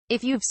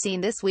If you've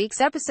seen this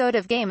week's episode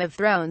of Game of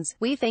Thrones,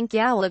 we think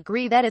you'll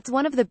agree that it's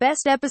one of the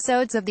best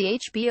episodes of the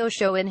HBO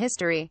show in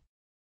history.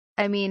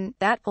 I mean,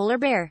 that polar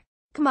bear.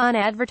 Come on,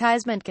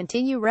 advertisement,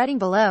 continue reading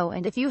below,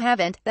 and if you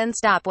haven't, then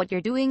stop what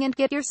you're doing and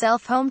get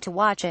yourself home to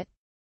watch it.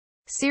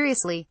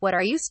 Seriously, what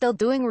are you still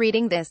doing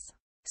reading this?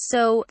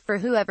 So, for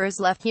whoever's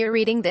left here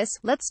reading this,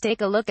 let's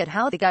take a look at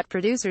how the GOT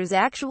producers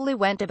actually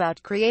went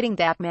about creating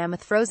that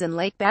mammoth frozen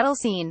lake battle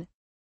scene.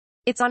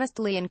 It's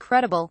honestly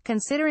incredible,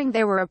 considering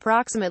there were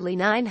approximately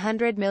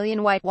 900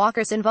 million White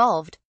Walkers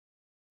involved.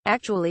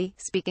 Actually,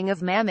 speaking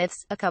of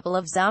mammoths, a couple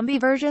of zombie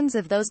versions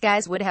of those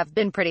guys would have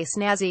been pretty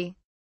snazzy.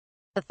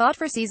 A thought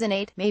for Season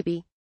 8,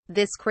 maybe.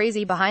 This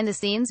crazy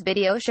behind-the-scenes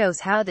video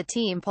shows how the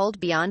team pulled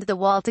Beyond the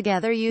Wall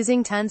together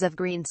using tons of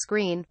green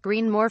screen,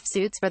 green morph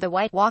suits for the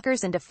White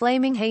Walkers and a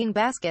flaming haying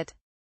basket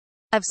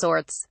of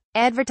sorts.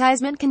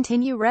 Advertisement,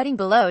 continue reading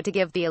below to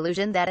give the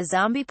illusion that a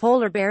zombie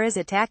polar bear is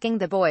attacking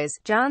the boys,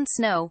 Jon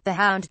Snow, the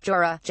Hound,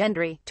 Jorah,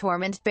 Gendry,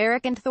 Tormund,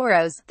 Beric and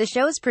Thoros. The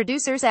show's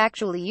producers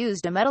actually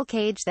used a metal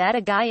cage that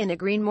a guy in a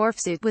green morph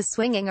suit was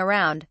swinging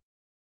around.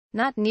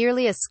 Not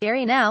nearly as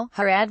scary now.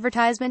 Her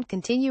advertisement,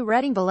 continue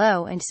reading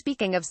below, and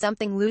speaking of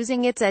something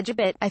losing its edge a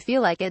bit, I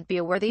feel like it'd be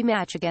a worthy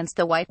match against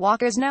the White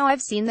Walkers now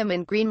I've seen them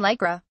in green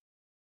lycra.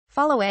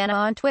 Follow Anna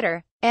on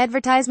Twitter.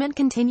 Advertisement,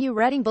 continue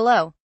reading below.